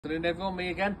Good afternoon everyone, me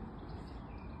again.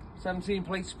 17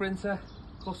 plate Sprinter.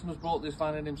 Customer's brought this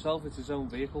van in himself, it's his own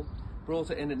vehicle.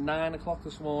 Brought it in at 9 o'clock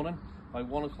this morning. By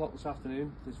 1 o'clock this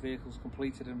afternoon, this vehicle's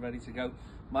completed and ready to go.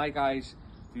 My guys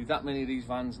do that many of these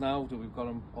vans now that we've got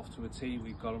them off to a T.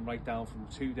 We've got them right down from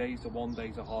 2 days to 1 day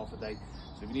to half a day.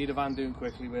 So if you need a van doing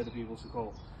quickly, we're the people to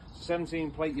call. 17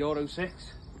 plate Euro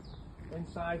 6.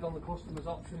 Inside on the customer's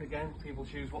option, again, people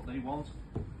choose what they want.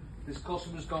 This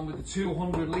customer's gone with the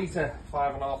 200 litre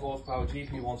 5.5 horsepower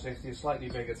GP 160, a slightly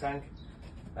bigger tank.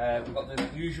 We've got the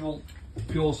usual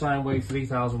pure sine wave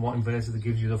 3000 watt inverter that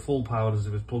gives you the full power as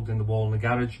if it's plugged in the wall in the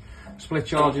garage. Split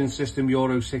charging system,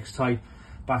 Euro 6 type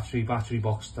battery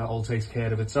box, that all takes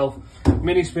care of itself.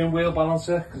 Mini spin wheel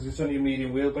balancer because it's only a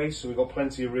medium wheelbase, so we've got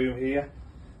plenty of room here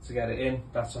to get it in.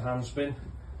 That's a hand spin.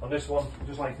 On this one,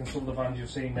 just like in some of the vans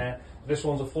you've seen there, this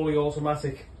one's a fully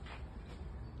automatic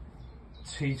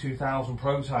T2000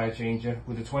 Pro tyre changer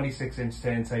with a 26-inch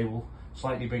turntable,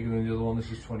 slightly bigger than the other one. This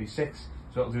is 26,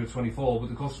 so it'll do a 24, but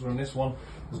the customer in this one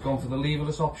has gone for the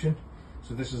leverless option.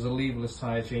 So this is a leverless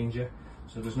tyre changer,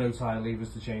 so there's no tyre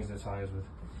levers to change the tyres with.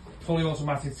 Fully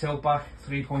automatic tilt back,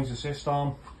 3-point assist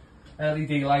arm,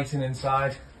 LED lighting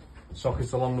inside,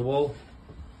 sockets along the wall.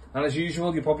 And as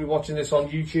usual, you're probably watching this on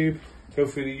YouTube, go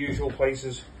through the usual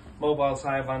places: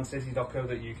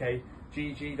 mobiletirevancity.co.uk,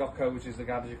 gg.co, which is the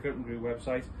Garage Equipment Group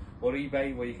website, or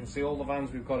eBay, where you can see all the vans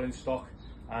we've got in stock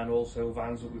and also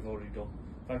vans that we've already done.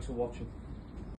 Thanks for watching.